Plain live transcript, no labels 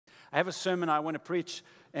I have a sermon I want to preach,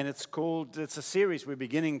 and it's a series we're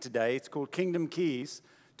beginning today. It's called Kingdom Keys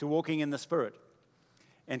to Walking in the Spirit.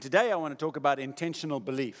 And today I want to talk about intentional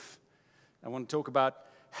belief. I want to talk about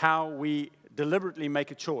how we deliberately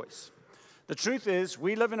make a choice. The truth is,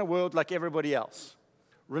 we live in a world like everybody else.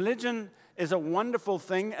 Religion is a wonderful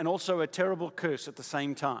thing and also a terrible curse at the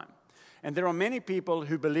same time. And there are many people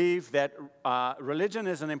who believe that religion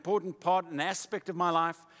is an important part, an aspect of my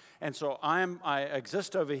life, and so I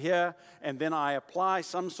exist over here, and then I apply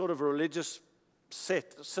some sort of religious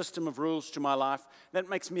system of rules to my life. That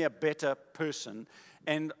makes me a better person.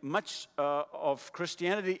 And much of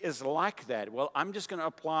Christianity is like that. Well, I'm just going to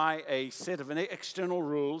apply a set of external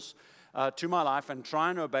rules to my life and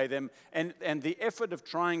try and obey them. And the effort of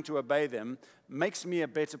trying to obey them makes me a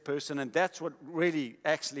better person, and that's what really,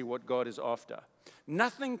 actually what God is after.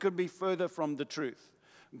 Nothing could be further from the truth.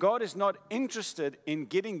 God is not interested in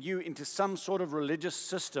getting you into some sort of religious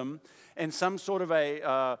system and some sort of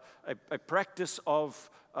a practice of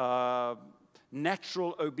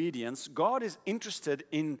natural obedience. God is interested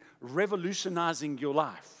in revolutionizing your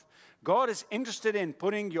life. God is interested in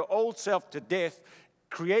putting your old self to death,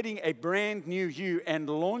 creating a brand new you, and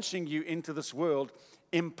launching you into this world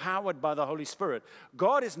empowered by the Holy Spirit.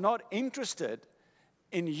 God is not interested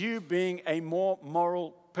in you being a more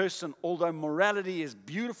moral person, although morality is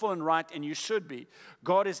beautiful and right, and you should be.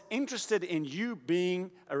 God is interested in you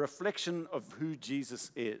being a reflection of who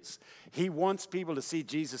Jesus is. He wants people to see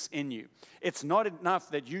Jesus in you. It's not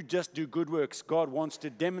enough that you just do good works. God wants to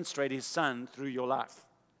demonstrate His Son through your life.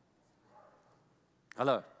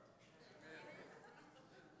 Hello?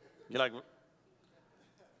 You're like...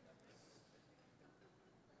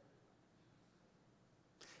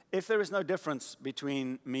 If there is no difference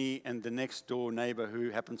between me and the next door neighbor who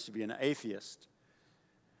happens to be an atheist,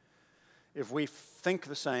 if we think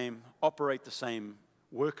the same, operate the same,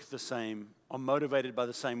 work the same, are motivated by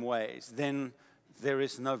the same ways, then there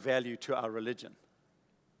is no value to our religion.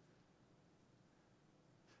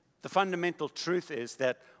 The fundamental truth is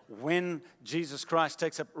that when Jesus Christ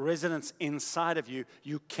takes up residence inside of you,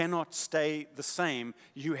 you cannot stay the same.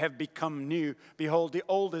 You have become new. Behold, the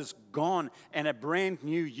old is gone, and a brand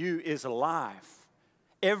new you is alive.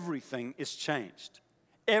 Everything is changed.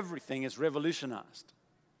 Everything is revolutionized.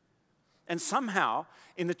 And somehow,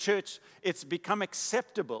 in the church, it's become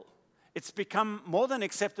acceptable. It's become more than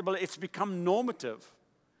acceptable, it's become normative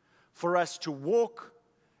for us to walk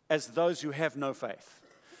as those who have no faith.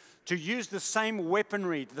 To use the same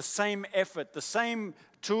weaponry, the same effort, the same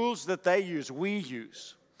tools that they use, we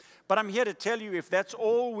use. But I'm here to tell you, if that's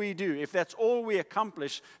all we do, if that's all we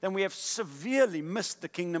accomplish, then we have severely missed the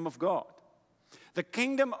kingdom of God. The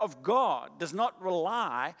kingdom of God does not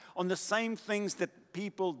rely on the same things that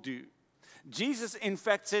people do. Jesus, in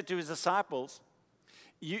fact, said to His disciples,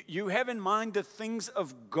 You have in mind the things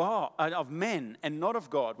of God, of men, and not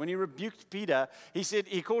of God. When He rebuked Peter,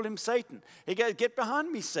 He called him Satan. He goes, "Get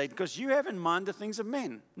behind me, Satan, because you have in mind the things of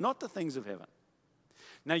men, not the things of heaven."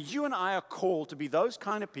 Now, you and I are called to be those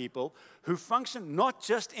kind of people who function not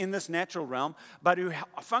just in this natural realm, but who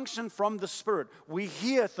function from the Spirit. We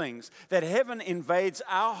hear things that heaven invades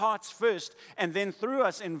our hearts first, and then through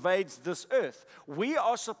us invades this earth. We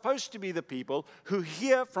are supposed to be the people who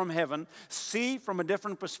hear from heaven, see from a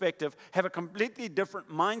different perspective, have a completely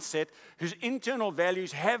different mindset, whose internal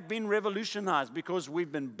values have been revolutionized because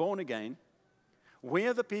we've been born again. We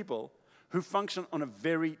are the people who function on a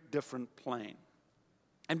very different plane.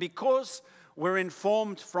 And because we're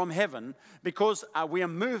informed from heaven, because we are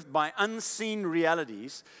moved by unseen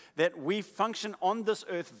realities, that we function on this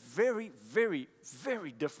earth very, very,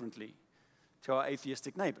 very differently to our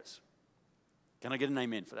atheistic neighbors. Can I get an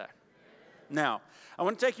amen for that? Now, I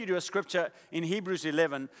want to take you to a scripture in Hebrews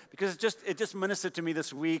 11, because it just ministered to me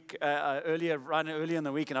this week, earlier in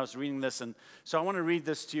the week, and I was reading this, and so I want to read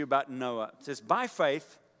this to you about Noah. It says, "By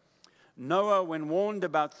faith, Noah, when warned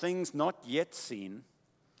about things not yet seen,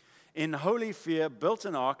 in holy fear built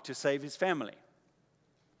an ark to save his family.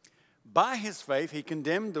 By his faith he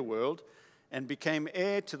condemned the world and became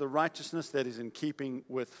heir to the righteousness that is in keeping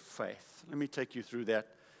with faith." Let me take you through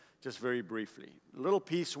that just very briefly. A little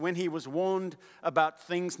piece, when he was warned about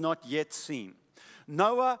things not yet seen.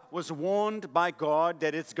 Noah was warned by God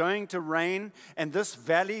that it's going to rain, and this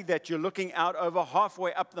valley that you're looking out over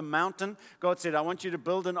halfway up the mountain, God said, "I want you to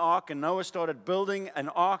build an ark," and Noah started building an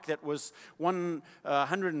ark that was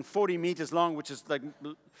 140 meters long, which is like,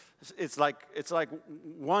 it's like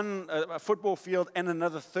a football field and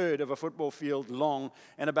another third of a football field long,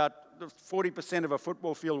 and about 40% of a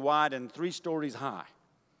football field wide and 3 stories high.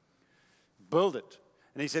 Build it.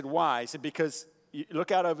 And he said, "Why?" He said, "Because you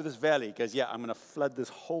look out over this valley. He goes, yeah, I'm going to flood this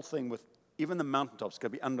whole thing with even the mountaintops. It's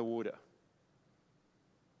going to be underwater.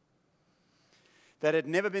 That had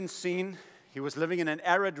never been seen. He was living in an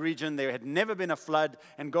arid region. There had never been a flood.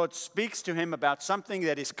 And God speaks to him about something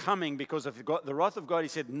that is coming because of the wrath of God. He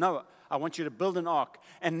said, Noah, I want you to build an ark.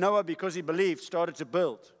 And Noah, because he believed, started to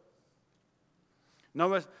build.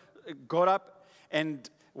 Noah got up and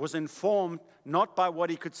was informed not by what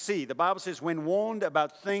he could see. The Bible says, when warned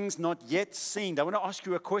about things not yet seen. I want to ask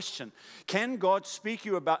you a question. Can God speak to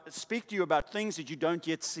you about things that you don't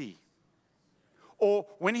yet see? Or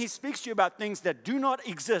when he speaks to you about things that do not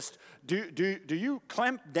exist, do you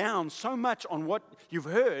clamp down so much on what you've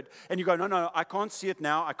heard and you go, no, I can't see it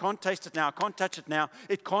now, I can't taste it now, I can't touch it now,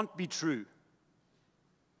 it can't be true.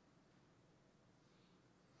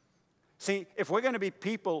 See, if we're going to be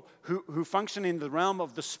people who function in the realm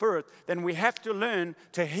of the Spirit, then we have to learn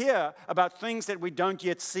to hear about things that we don't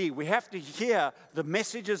yet see. We have to hear the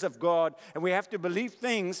messages of God, and we have to believe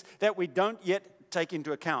things that we don't yet take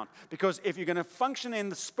into account. Because if you're going to function in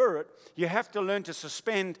the Spirit, you have to learn to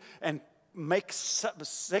suspend and make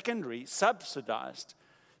secondary, subsidized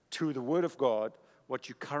to the Word of God, what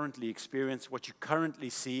you currently experience, what you currently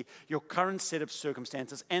see, your current set of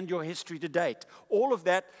circumstances, and your history to date. All of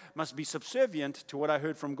that must be subservient to what I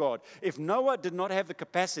heard from God. If Noah did not have the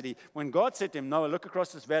capacity, when God said to him, Noah, look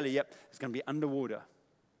across this valley, yep, it's going to be underwater.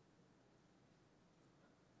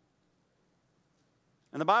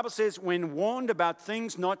 And the Bible says, when warned about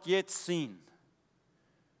things not yet seen,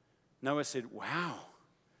 Noah said, wow,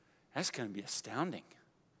 that's going to be astounding.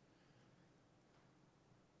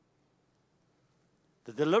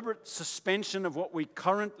 The deliberate suspension of what we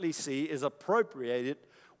currently see is appropriated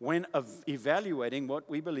when evaluating what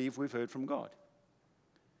we believe we've heard from God.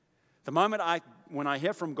 The moment when I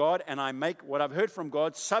hear from God and I make what I've heard from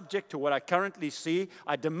God subject to what I currently see,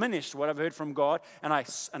 I diminish what I've heard from God, and I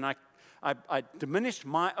diminish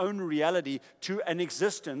my own reality to an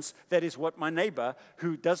existence that is what my neighbor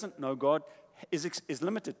who doesn't know God is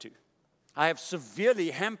limited to. I have severely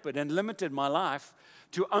hampered and limited my life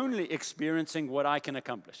to only experiencing what I can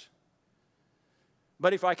accomplish.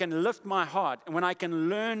 But if I can lift my heart, and when I can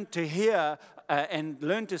learn to hear and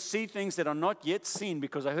learn to see things that are not yet seen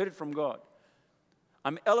because I heard it from God,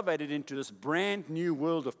 I'm elevated into this brand new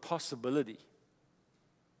world of possibility.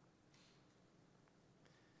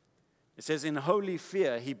 It says, in holy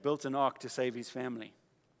fear, he built an ark to save his family.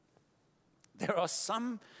 There are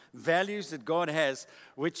some values that God has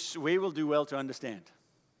which we will do well to understand.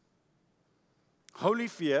 Holy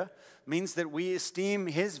fear means that we esteem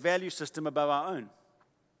his value system above our own.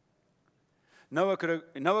 Noah could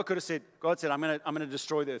have said, God said, I'm going to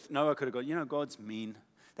destroy the earth. Noah could have gone, God's mean.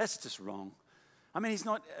 That's just wrong. I mean, he's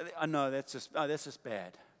not, no, that's just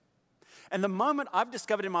bad. And the moment I've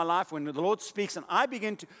discovered in my life when the Lord speaks and I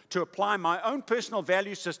begin to apply my own personal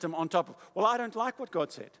value system on top of, well, I don't like what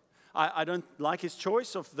God said. I don't like his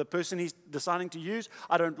choice of the person he's deciding to use.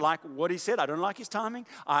 I don't like what he said. I don't like his timing.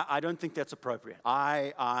 I don't think that's appropriate.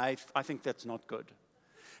 I think that's not good.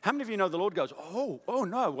 How many of you know the Lord goes, oh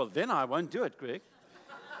no, well then I won't do it, Greg.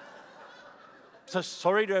 So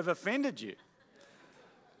sorry to have offended you.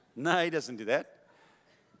 No, he doesn't do that.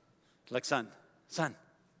 Like, son,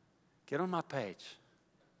 get on my page.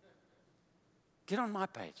 Get on my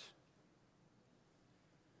page.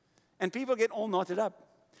 And people get all knotted up.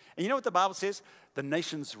 And you know what the Bible says? The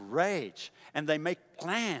nations rage, and they make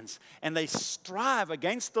plans, and they strive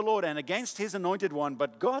against the Lord and against his anointed one,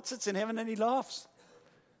 but God sits in heaven and he laughs.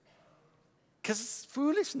 Because it's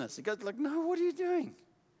foolishness. He goes like, no, what are you doing?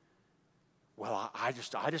 Well, I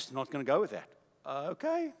just not going to go with that.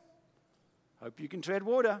 Okay. Hope you can tread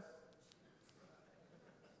water.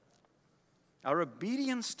 Our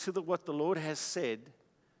obedience to what the Lord has said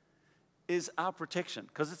is our protection.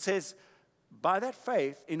 Because it says, by that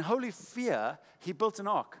faith, in holy fear, he built an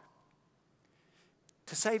ark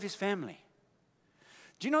to save his family.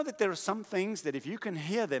 Do you know that there are some things that if you can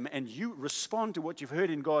hear them and you respond to what you've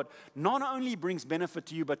heard in God, not only brings benefit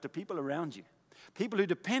to you, but to people around you. People who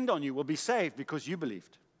depend on you will be saved because you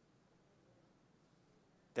believed.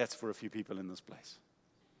 That's for a few people in this place.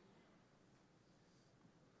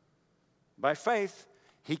 By faith,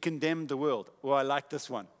 he condemned the world. Well, I like this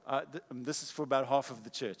one. This is for about half of the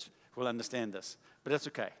church. Will understand this, but that's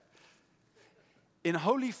okay. In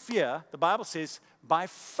holy fear, the Bible says, by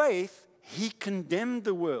faith, he condemned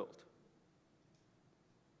the world.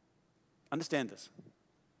 Understand this.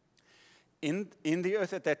 In the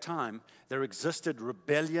earth at that time, there existed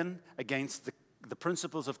rebellion against the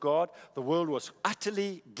principles of God, the world was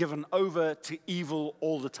utterly given over to evil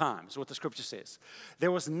all the time, is what the scripture says.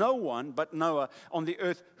 There was no one but Noah on the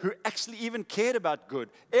earth who actually even cared about good.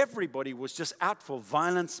 Everybody was just out for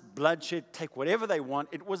violence, bloodshed, take whatever they want.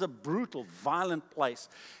 It was a brutal, violent place.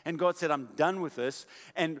 And God said, I'm done with this.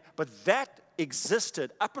 But that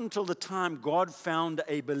existed up until the time God found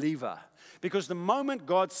a believer. Because the moment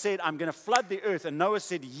God said, I'm going to flood the earth, and Noah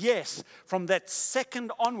said yes, from that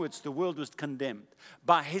second onwards, the world was condemned.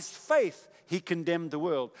 By his faith, he condemned the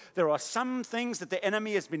world. There are some things that the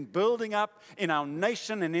enemy has been building up in our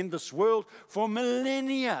nation and in this world for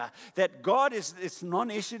millennia, that God it's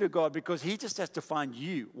non-issue to God, because he just has to find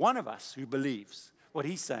you, one of us, who believes what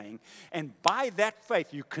he's saying. And by that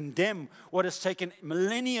faith, you condemn what has taken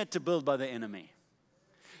millennia to build by the enemy.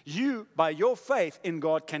 You, by your faith in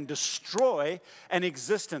God, can destroy an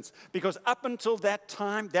existence. Because up until that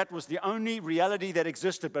time, that was the only reality that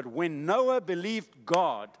existed. But when Noah believed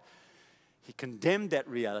God, he condemned that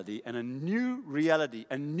reality, and a new reality,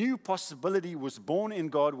 a new possibility was born in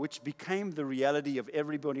God, which became the reality of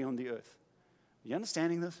everybody on the earth. Are you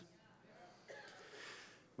understanding this?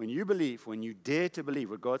 When you believe, when you dare to believe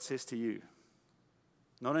what God says to you,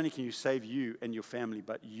 not only can you save you and your family,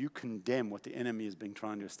 but you condemn what the enemy has been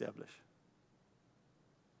trying to establish.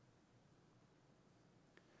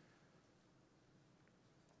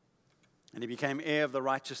 And he became heir of the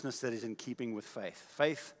righteousness that is in keeping with faith.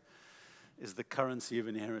 Faith is the currency of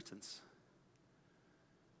inheritance.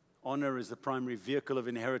 Honor is the primary vehicle of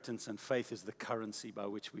inheritance, and faith is the currency by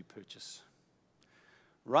which we purchase.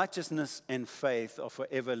 Righteousness and faith are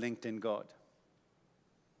forever linked in God.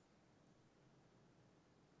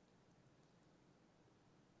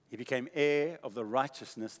 He became heir of the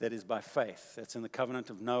righteousness that is by faith. That's in the covenant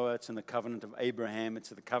of Noah, it's in the covenant of Abraham,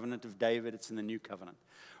 it's in the covenant of David, it's in the new covenant.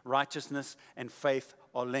 Righteousness and faith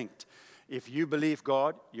are linked. If you believe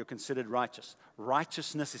God, you're considered righteous.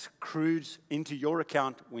 Righteousness is accrued into your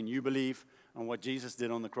account when you believe on what Jesus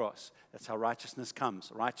did on the cross. That's how righteousness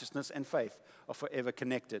comes. Righteousness and faith are forever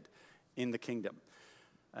connected in the kingdom.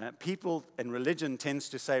 People and religion tends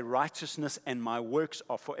to say righteousness and my works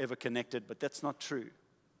are forever connected, but that's not true.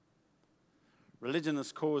 Religion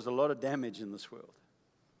has caused a lot of damage in this world.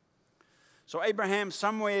 So Abraham,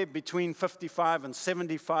 somewhere between 55 and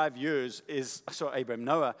 75 years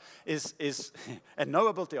Noah and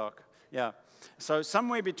Noah built the ark. Yeah. So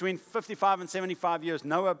somewhere between 55 and 75 years,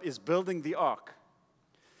 Noah is building the ark.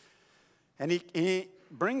 And he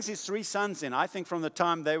brings his 3 sons in. I think from the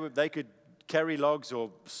time they could carry logs or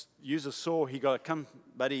use a saw, he got, come,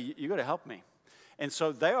 buddy, you got to help me. And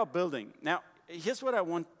so they are building. Now, here's what I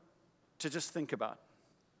want to just think about.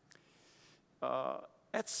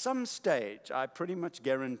 At some stage, I pretty much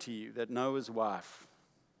guarantee you that Noah's wife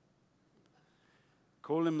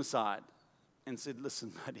called him aside and said,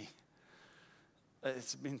 listen, buddy,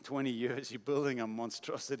 it's been 20 years. You're building a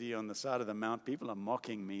monstrosity on the side of the mount. People are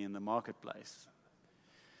mocking me in the marketplace.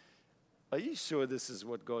 Are you sure this is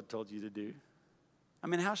what God told you to do? I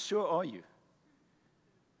mean, how sure are you?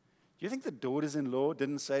 Do you think the daughters-in-law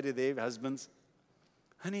didn't say to their husbands,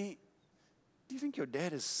 honey, do you think your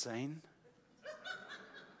dad is sane?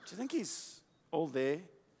 Do you think he's all there?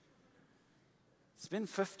 It's been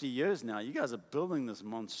 50 years now. You guys are building this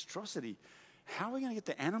monstrosity. How are we going to get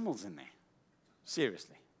the animals in there?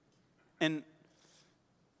 Seriously. And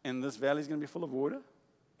this valley is going to be full of water?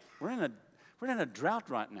 We're in a drought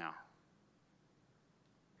right now.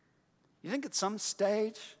 You think at some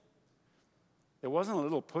stage there wasn't a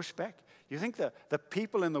little pushback? You think the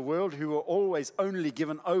people in the world who were always only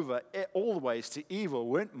given over always to evil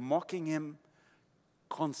weren't mocking him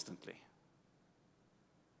constantly?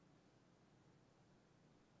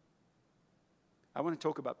 I want to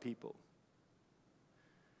talk about people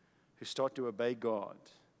who start to obey God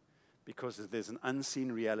because there's an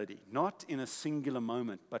unseen reality, not in a singular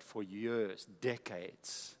moment, but for years,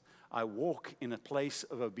 decades. I walk in a place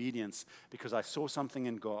of obedience because I saw something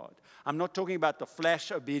in God. I'm not talking about the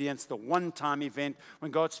flash obedience, the one-time event when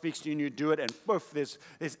God speaks to you and you do it, and poof, there's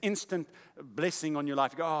instant blessing on your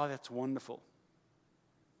life. You go, oh, that's wonderful.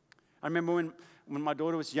 I remember when my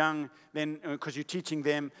daughter was young, then because you're teaching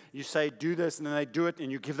them, you say, do this, and then they do it, and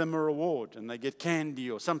you give them a reward, and they get candy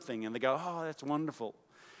or something, and they go, oh, that's wonderful.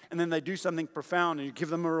 And then they do something profound, and you give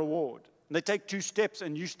them a reward. And they take 2 steps,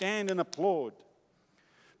 and you stand and applaud.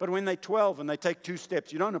 But when they're 12 and they take 2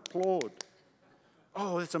 steps, you don't applaud.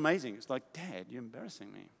 Oh, that's amazing. It's like, Dad, you're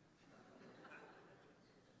embarrassing me.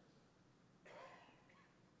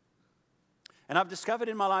 And I've discovered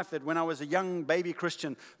in my life that when I was a young baby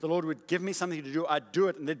Christian, the Lord would give me something to do, I'd do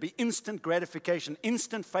it, and there'd be instant gratification,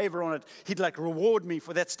 instant favor on it. He'd like reward me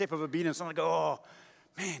for that step of obedience. And I'd go, oh,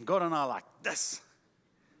 man, God and I are like this.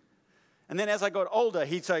 And then as I got older,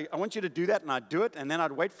 he'd say, I want you to do that, and I'd do it, and then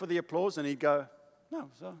I'd wait for the applause, and he'd go, no,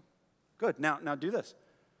 so good, now do this.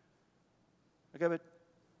 Okay,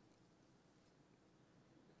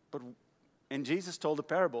 but and Jesus told a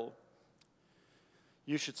parable,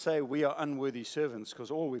 you should say we are unworthy servants because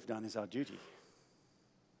all we've done is our duty.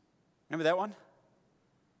 Remember that one?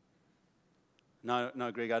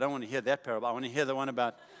 No, Greg, I don't want to hear that parable. I want to hear the one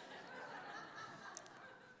about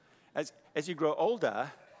as you grow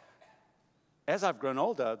older, as I've grown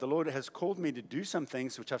older, the Lord has called me to do some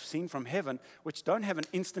things which I've seen from heaven, which don't have an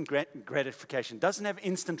instant gratification, doesn't have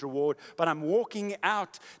instant reward, but I'm walking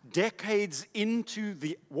out decades into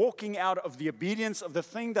the walking out of the obedience of the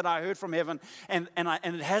thing that I heard from heaven, and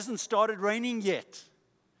it hasn't started raining yet.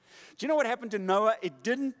 Do you know what happened to Noah? It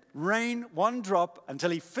didn't rain one drop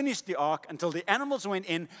until he finished the ark, until the animals went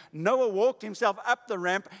in. Noah walked himself up the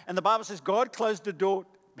ramp, and the Bible says God closed the door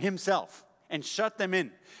himself and shut them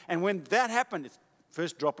in. And when that happened, the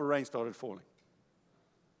first drop of rain started falling.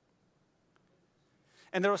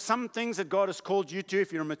 And there are some things that God has called you to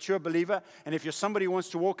if you're a mature believer, and if you're somebody who wants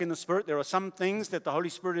to walk in the Spirit, there are some things that the Holy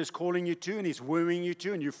Spirit is calling you to, and He's wooing you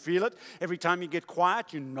to, and you feel it. Every time you get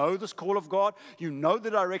quiet, you know this call of God. You know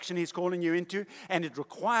the direction He's calling you into, and it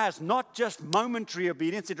requires not just momentary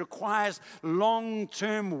obedience, it requires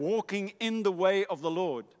long-term walking in the way of the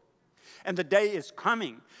Lord. And the day is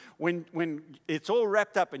coming when it's all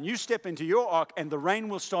wrapped up and you step into your ark and the rain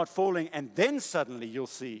will start falling, and then suddenly you'll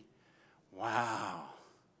see, wow.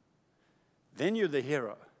 Then you're the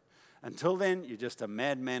hero. Until then, you're just a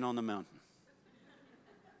madman on the mountain.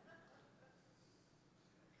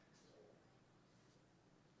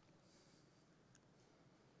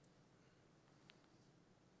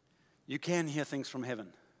 You can hear things from heaven.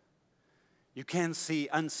 You can see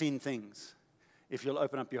unseen things if you'll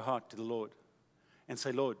open up your heart to the Lord and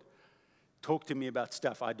say, Lord, talk to me about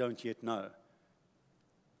stuff I don't yet know.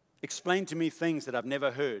 Explain to me things that I've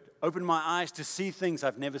never heard. Open my eyes to see things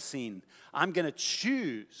I've never seen. I'm going to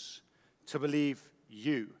choose to believe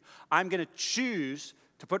you. I'm going to choose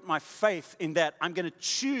to put my faith in that. I'm going to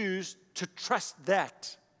choose to trust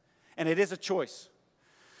that. And it is a choice.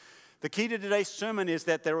 The key to today's sermon is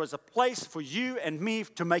that there is a place for you and me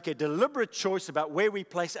to make a deliberate choice about where we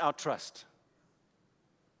place our trust.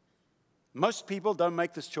 Most people don't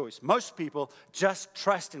make this choice. Most people just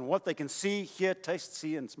trust in what they can see, hear, taste,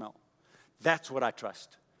 see, and smell. That's what I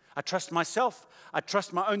trust. I trust myself. I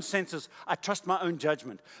trust my own senses. I trust my own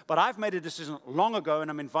judgment. But I've made a decision long ago, and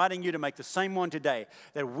I'm inviting you to make the same one today,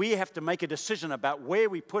 that we have to make a decision about where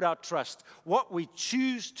we put our trust, what we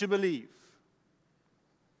choose to believe.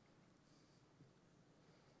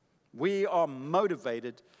 We are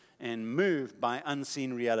motivated and moved by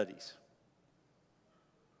unseen realities.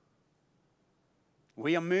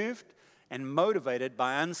 We are moved and motivated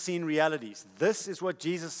by unseen realities. This is what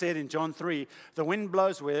Jesus said in John 3. The wind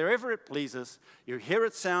blows wherever it pleases. You hear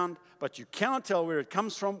its sound, but you cannot tell where it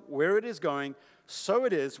comes from, where it is going. So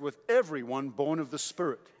it is with everyone born of the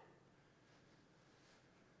Spirit.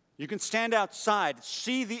 You can stand outside,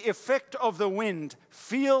 see the effect of the wind,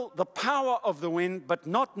 feel the power of the wind, but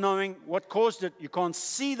not knowing what caused it. You can't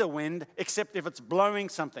see the wind except if it's blowing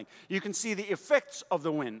something. You can see the effects of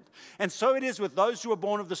the wind. And so it is with those who are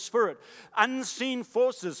born of the Spirit. Unseen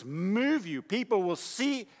forces move you. People will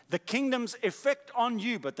see the kingdom's effect on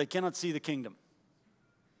you, but they cannot see the kingdom.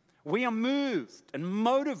 We are moved and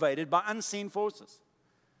motivated by unseen forces.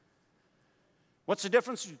 What's the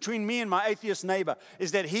difference between me and my atheist neighbor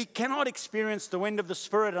is that he cannot experience the wind of the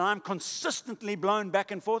Spirit, and I'm consistently blown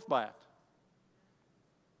back and forth by it.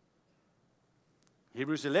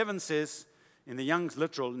 Hebrews 11 says, in the Young's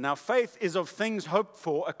literal, now faith is of things hoped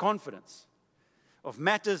for, a confidence. Of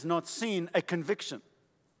matters not seen, a conviction.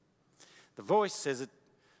 The Voice says it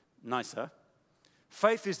nicer.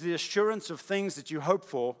 Faith is the assurance of things that you hope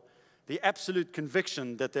for, the absolute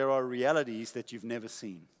conviction that there are realities that you've never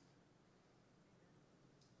seen.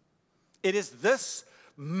 It is this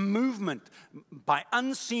movement by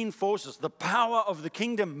unseen forces, the power of the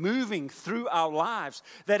kingdom moving through our lives,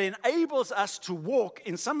 that enables us to walk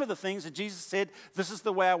in some of the things that Jesus said, this is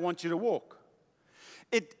the way I want you to walk.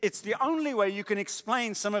 It's the only way you can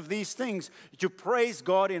explain some of these things, to praise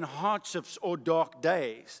God in hardships or dark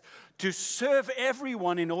days, to serve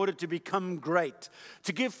everyone in order to become great,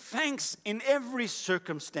 to give thanks in every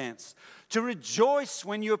circumstance, to rejoice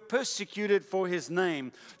when you're persecuted for His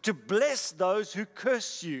name, to bless those who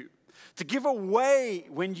curse you, to give away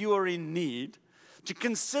when you are in need, to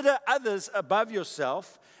consider others above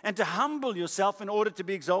yourself, and to humble yourself in order to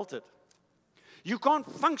be exalted. You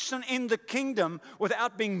can't function in the kingdom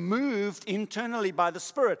without being moved internally by the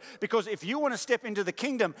Spirit. Because if you want to step into the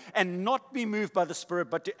kingdom and not be moved by the Spirit,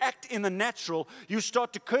 but to act in the natural, you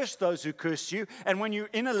start to curse those who curse you. And when you're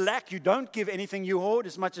in a lack, you don't give anything. You hoard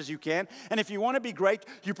as much as you can. And if you want to be great,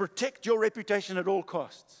 you protect your reputation at all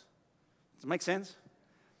costs. Does it make sense?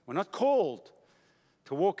 We're not called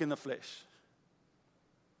to walk in the flesh.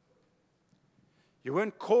 You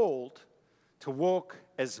weren't called to walk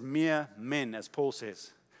as mere men, as Paul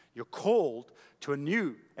says. You're called to a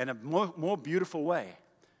new and a more beautiful way.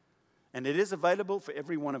 And it is available for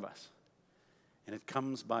every one of us. And it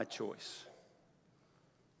comes by choice.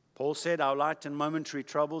 Paul said, our light and momentary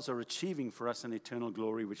troubles are achieving for us an eternal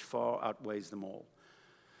glory which far outweighs them all.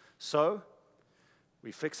 So,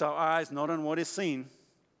 we fix our eyes not on what is seen,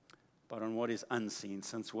 but on what is unseen,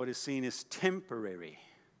 since what is seen is temporary.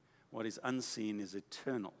 What is unseen is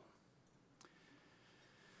eternal.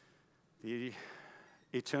 The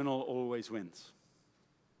eternal always wins.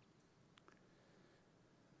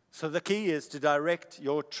 So the key is to direct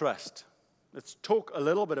your trust. Let's talk a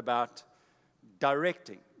little bit about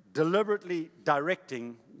directing, deliberately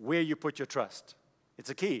directing where you put your trust.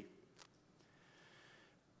 It's a key.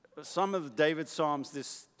 Some of David's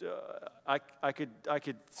Psalms, I could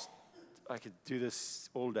do this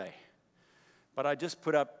all day. But I just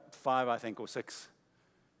put up 5, I think, or 6.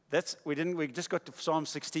 We just got to Psalm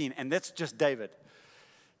 16, and that's just David.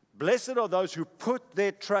 Blessed are those who put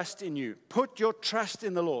their trust in you. Put your trust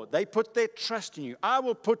in the Lord. They put their trust in you. I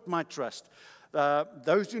will put my trust.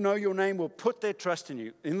 Those who know your name will put their trust in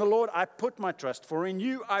you. In the Lord, I put my trust, for in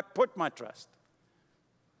you I put my trust.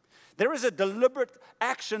 There is a deliberate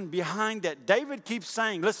action behind that. David keeps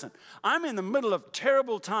saying, listen, I'm in the middle of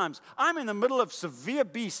terrible times. I'm in the middle of severe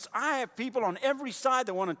beasts. I have people on every side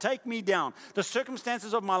that want to take me down. The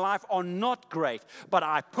circumstances of my life are not great, but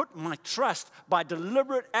I put my trust by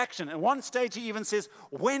deliberate action. At one stage, he even says,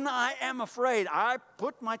 when I am afraid, I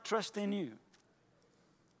put my trust in you.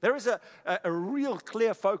 There is a real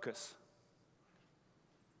clear focus.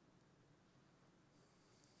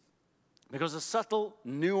 Because the subtle,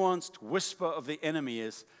 nuanced whisper of the enemy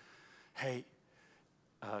is, hey,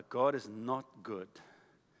 God is not good.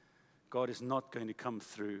 God is not going to come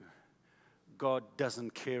through. God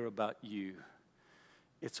doesn't care about you.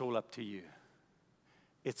 It's all up to you.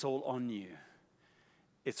 It's all on you.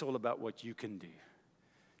 It's all about what you can do.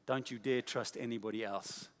 Don't you dare trust anybody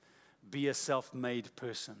else. Be a self-made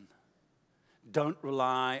person. Don't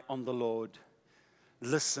rely on the Lord.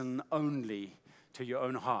 Listen only to your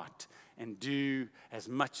own heart. And do as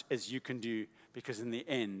much as you can do, because in the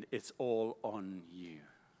end, it's all on you.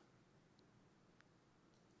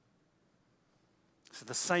 So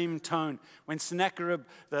the same tone. When Sennacherib,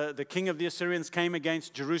 the king of the Assyrians, came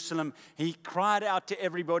against Jerusalem, he cried out to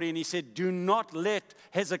everybody and he said, do not let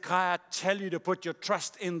Hezekiah tell you to put your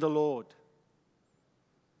trust in the Lord.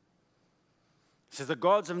 He says, the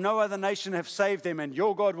gods of no other nation have saved them, and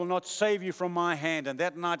your God will not save you from my hand. And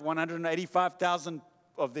that night, 185,000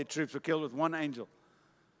 of their troops were killed with one angel.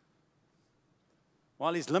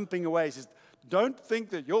 While he's limping away, he says, don't think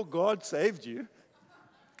that your God saved you.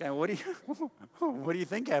 Okay, what do you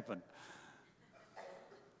think happened?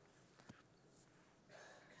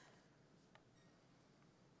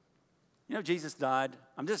 You know, Jesus died.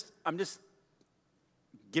 I'm just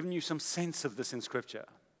giving you some sense of this in Scripture.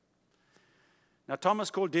 Now,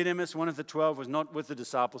 Thomas, called Didymus, one of the 12, was not with the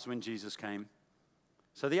disciples when Jesus came.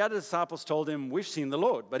 So the other disciples told him, we've seen the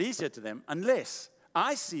Lord. But he said to them, unless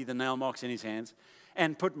I see the nail marks in his hands,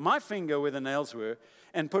 and put my finger where the nails were,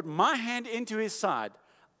 and put my hand into his side,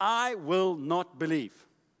 I will not believe.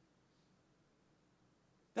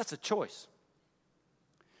 That's a choice.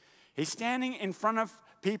 He's standing in front of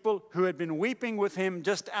people who had been weeping with him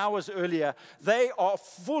just hours earlier. They are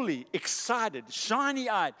fully excited,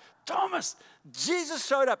 shiny-eyed. Thomas, Jesus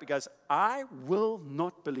showed up. He goes, I will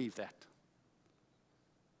not believe that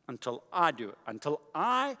until I do it, until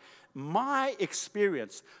my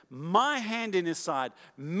experience, my hand in his side,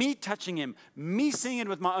 me touching him, me seeing it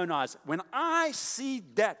with my own eyes. When I see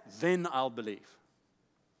that, then I'll believe.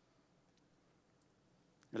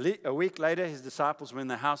 A week later, his disciples were in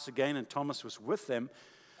the house again, and Thomas was with them.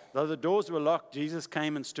 Though the doors were locked, Jesus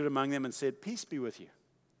came and stood among them and said, peace be with you.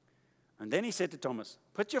 And then he said to Thomas,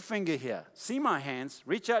 put your finger here. See my hands.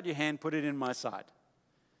 Reach out your hand, put it in my side.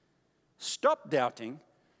 Stop doubting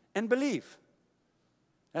and believe.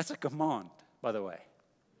 That's a command, by the way.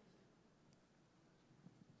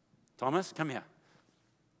 Thomas, come here.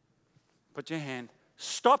 Put your hand.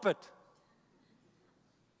 Stop it.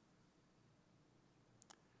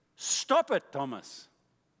 Stop it, Thomas.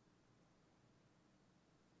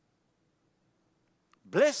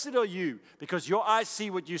 Blessed are you, because your eyes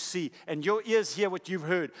see what you see, and your ears hear what you've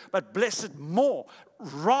heard. But blessed more,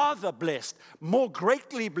 rather blessed, more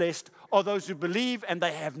greatly blessed are those who believe, and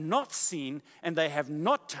they have not seen, and they have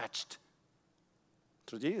not touched.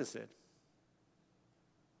 That's what Jesus said.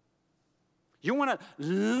 You want to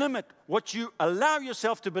limit what you allow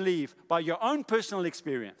yourself to believe by your own personal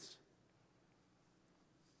experience.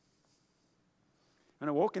 You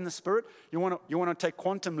want to walk in the Spirit? You want to take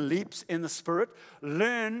quantum leaps in the Spirit?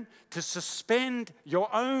 Learn to suspend your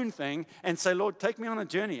own thing and say, Lord, take me on a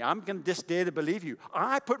journey. I'm going to just dare to believe you.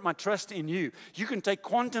 I put my trust in you. You can take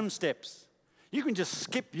quantum steps. You can just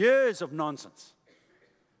skip years of nonsense.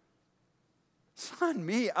 Sign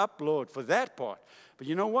me up, Lord, for that part. But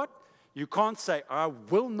you know what? You can't say, I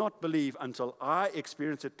will not believe until I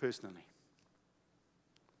experience it personally.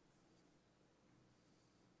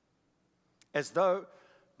 As though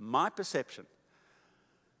my perception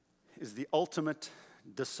is the ultimate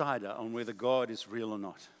decider on whether God is real or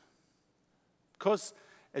not. Because,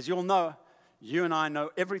 as you all know, you and I know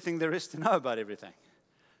everything there is to know about everything.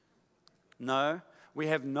 No, we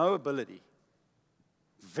have no ability,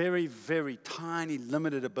 very, very tiny,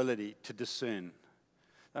 limited ability to discern.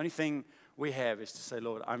 The only thing we have is to say,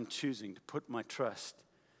 Lord, I'm choosing to put my trust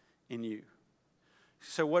in you.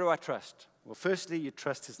 So what do I trust? Well, firstly, you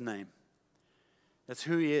trust his name. That's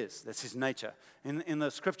who he is. That's his nature. In the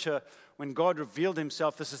scripture, when God revealed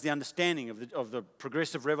himself, this is the understanding of the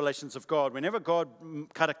progressive revelations of God. Whenever God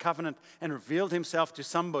cut a covenant and revealed himself to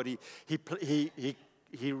somebody,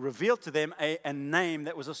 he revealed to them a name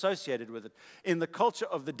that was associated with it. In the culture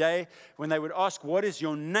of the day, when they would ask, what is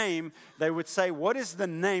your name? They would say, what is the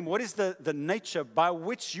name? What is the nature by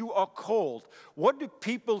which you are called? What do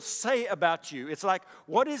people say about you? It's like,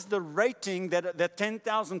 what is the rating that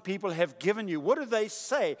 10,000 people have given you? What do they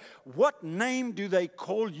say? What name do they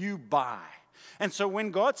call you by? And so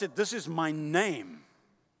when God said, this is my name,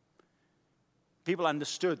 people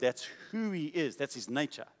understood that's who he is. That's his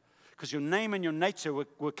nature. Because your name and your nature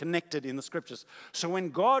were connected in the scriptures. So when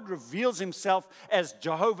God reveals himself as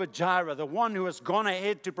Jehovah Jireh, the one who has gone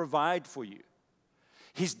ahead to provide for you,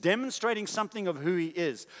 he's demonstrating something of who he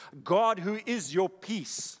is. God who is your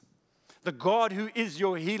peace. The God who is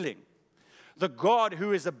your healing. The God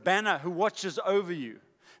who is a banner who watches over you.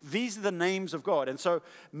 These are the names of God. And so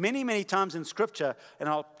many, many times in Scripture, and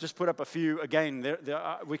I'll just put up a few again,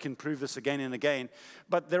 we can prove this again and again,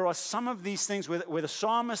 but there are some of these things where the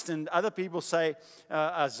psalmist and other people say,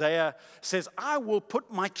 Isaiah says, I will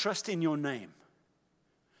put my trust in your name.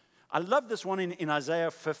 I love this one in Isaiah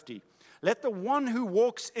 50. Let the one who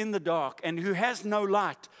walks in the dark and who has no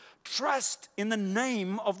light trust in the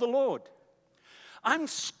name of the Lord. I'm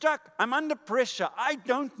stuck. I'm under pressure. I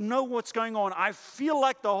don't know what's going on. I feel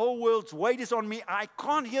like the whole world's weight is on me. I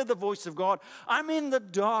can't hear the voice of God. I'm in the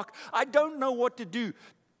dark. I don't know what to do.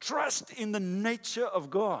 Trust in the nature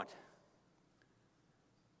of God.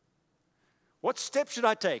 What step should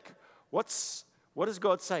I take? What does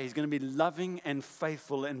God say? He's going to be loving and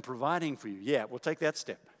faithful and providing for you. Yeah, we'll take that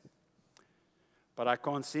step. But I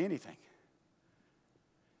can't see anything.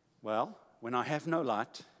 Well, when I have no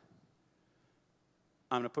light,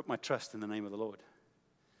 I'm going to put my trust in the name of the Lord.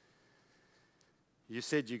 You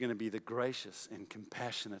said you're going to be the gracious and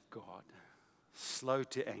compassionate God, slow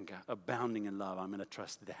to anger, abounding in love. I'm going to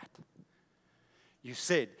trust that. You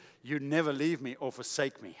said you'd never leave me or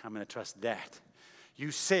forsake me. I'm going to trust that.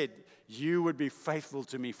 You said you would be faithful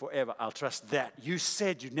to me forever. I'll trust that. You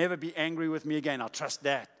said you'd never be angry with me again. I'll trust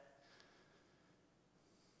that.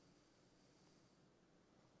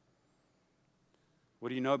 What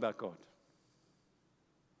do you know about God?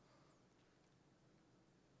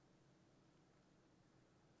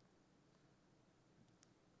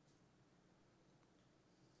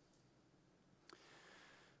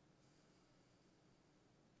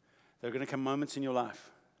 There are going to come moments in your life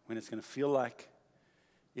when it's going to feel like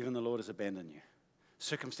even the Lord has abandoned you.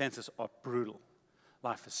 Circumstances are brutal.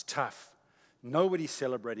 Life is tough. Nobody's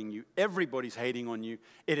celebrating you. Everybody's hating on you.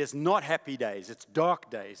 It is not happy days. It's dark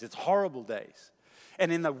days. It's horrible days.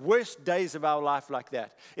 And in the worst days of our life like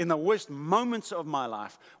that, in the worst moments of my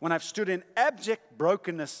life, when I've stood in abject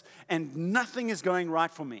brokenness and nothing is going right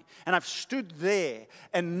for me, and I've stood there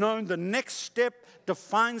and known the next step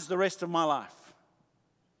defines the rest of my life,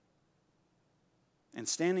 and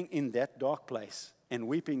standing in that dark place and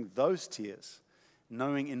weeping those tears,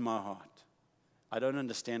 knowing in my heart, I don't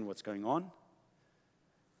understand what's going on,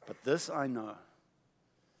 but this I know,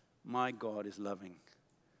 my God is loving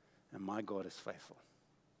and my God is faithful.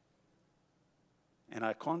 And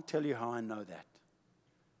I can't tell you how I know that,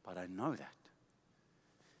 but I know that.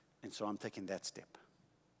 And so I'm taking that step.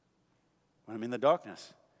 When I'm in the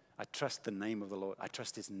darkness, I trust the name of the Lord. I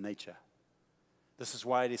trust His nature. This is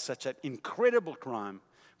why it is such an incredible crime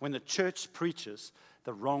when the church preaches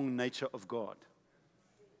the wrong nature of God.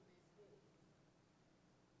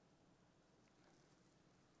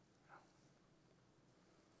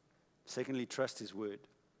 Secondly, trust His word.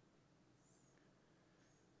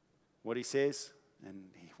 What He says and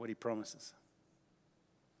what He promises.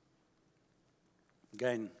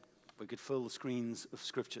 Again, we could fill the screens of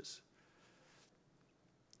scriptures.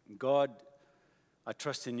 God, I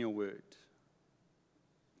trust in your word.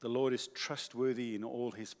 The Lord is trustworthy in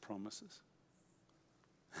all His promises.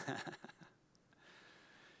 Do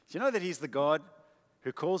you know that He's the God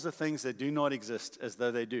who calls the things that do not exist as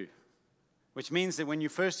though they do? Which means that when you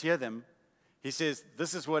first hear them, He says,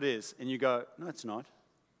 this is what is. And you go, no, it's not.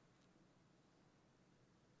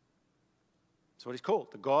 That's what He's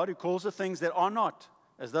called. The God who calls the things that are not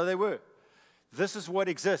as though they were. This is what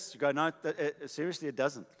exists. You go, no, seriously, it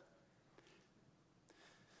doesn't.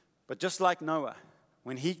 But just like Noah,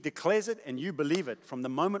 when he declares it and you believe it, from the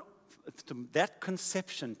moment that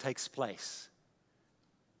conception takes place,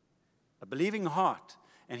 a believing heart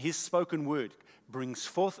and His spoken word brings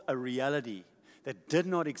forth a reality that did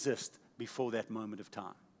not exist before that moment of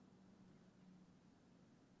time.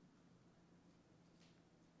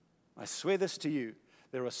 I swear this to you,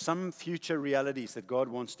 there are some future realities that God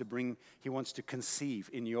wants to bring, He wants to conceive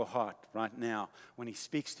in your heart right now when He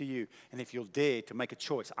speaks to you. And if you'll dare to make a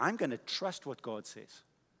choice, I'm going to trust what God says.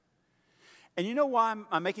 And you know why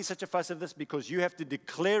I'm making such a fuss of this? Because you have to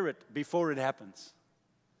declare it before it happens.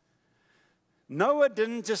 Noah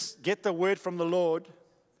didn't just get the word from the Lord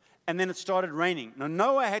and then it started raining. No,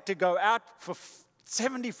 Noah had to go out for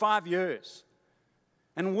 75 years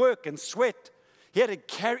and work and sweat. He had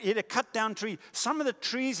to cut down trees. Some of the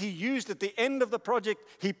trees he used at the end of the project,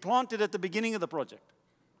 he planted at the beginning of the project.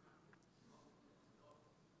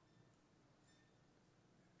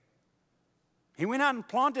 He went out and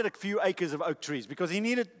planted a few acres of oak trees because he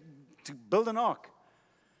needed to build an ark.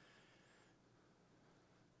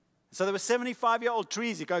 So there were 75-year-old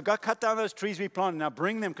trees. He go cut down those trees we planted. Now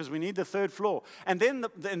bring them because we need the third floor. And then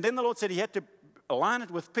the Lord said He had to align it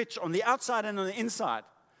with pitch on the outside and on the inside.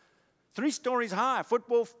 3 stories high,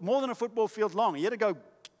 more than a football field long. He had to go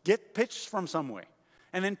get pitch from somewhere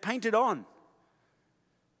and then paint it on.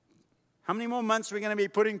 How many more months are we going to be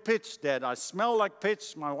putting pitch, Dad? I smell like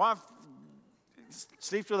pitch. My wife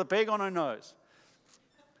sleeps with a peg on her nose.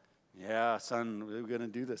 Yeah, son, we're going to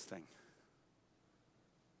do this thing.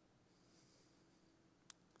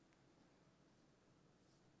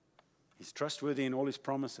 He's trustworthy in all His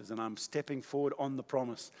promises, and I'm stepping forward on the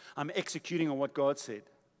promise. I'm executing on what God said.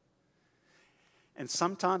 And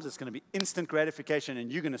sometimes it's going to be instant gratification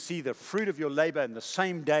and you're going to see the fruit of your labor in the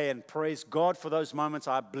same day, and praise God for those moments.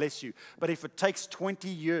 I bless you. But if it takes 20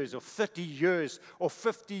 years or 30 years or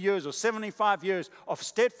 50 years or 75 years of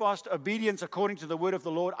steadfast obedience according to the word of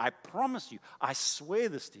the Lord, I promise you, I swear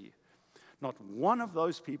this to you, not one of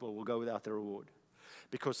those people will go without their reward.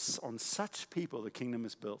 Because on such people the kingdom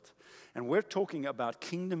is built. And we're talking about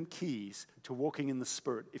kingdom keys to walking in the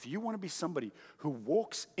Spirit. If you want to be somebody who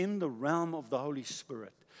walks in the realm of the Holy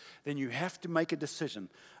Spirit, then you have to make a decision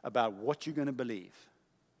about what you're going to believe.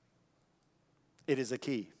 It is a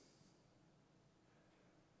key.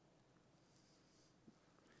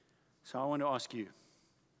 So I want to ask you,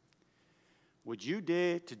 would you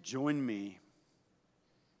dare to join me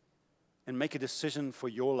and make a decision for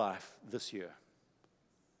your life this year?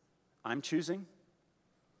 I'm choosing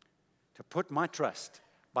to put my trust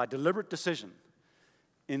by deliberate decision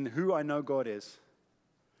in who I know God is,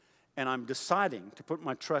 and I'm deciding to put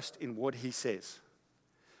my trust in what He says.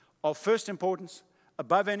 Of first importance,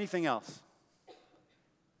 above anything else.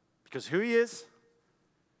 Because who He is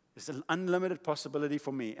an unlimited possibility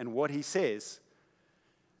for me, and what He says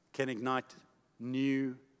can ignite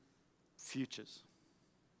new futures.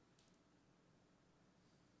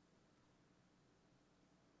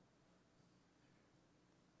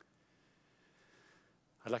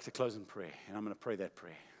 I'd like to close in prayer, and I'm going to pray that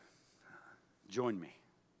prayer. Join me.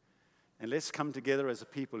 And let's come together as a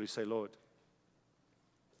people who say, Lord,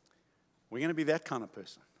 we're going to be that kind of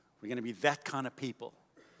person. We're going to be that kind of people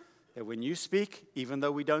that when you speak, even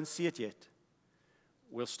though we don't see it yet,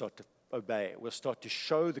 we'll start to obey it. We'll start to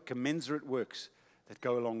show the commensurate works that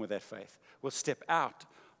go along with that faith. We'll step out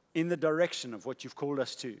in the direction of what you've called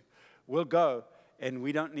us to. We'll go, and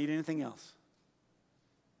we don't need anything else.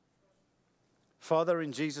 Father,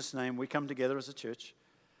 in Jesus' name, we come together as a church,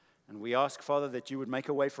 and we ask, Father, that you would make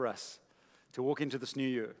a way for us to walk into this new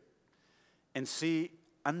year and see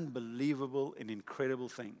unbelievable and incredible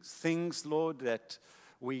things. Things, Lord, that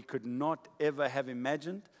we could not ever have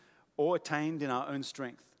imagined or attained in our own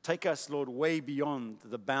strength. Take us, Lord, way beyond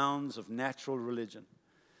the bounds of natural religion.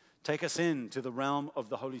 Take us into the realm of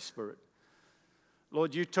the Holy Spirit.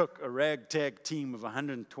 Lord, you took a ragtag team of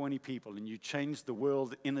 120 people and you changed the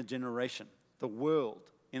world in a generation. The world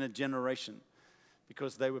in a generation,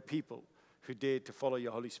 because they were people who dared to follow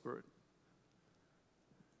your Holy Spirit.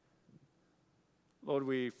 Lord,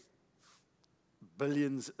 we've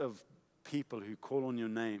billions of people who call on your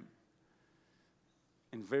name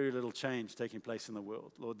and very little change taking place in the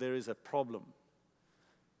world. Lord, there is a problem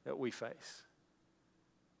that we face.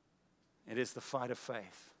 It is the fight of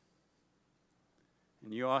faith.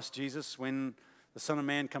 And you ask Jesus, when the Son of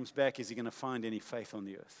Man comes back, is he going to find any faith on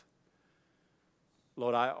the earth?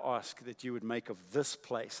 Lord, I ask that you would make of this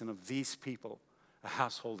place and of these people a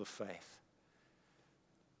household of faith.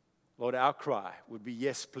 Lord, our cry would be,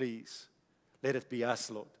 yes, please. Let it be us,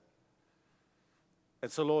 Lord.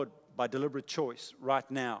 And so, Lord, by deliberate choice, right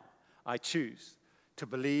now, I choose to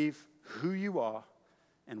believe who you are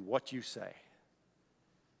and what you say.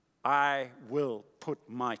 I will put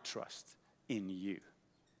my trust in you.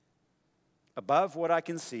 Above what I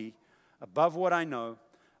can see, above what I know,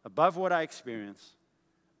 above what I experience,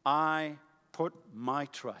 I put my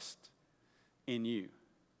trust in you.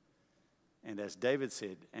 And as David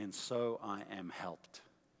said, and so I am helped.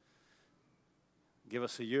 Give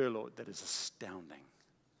us a year, Lord, that is astounding.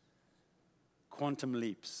 Quantum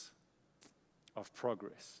leaps of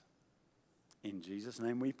progress. In Jesus'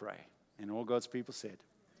 name we pray. And all God's people said,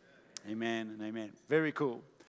 amen and amen. Very cool.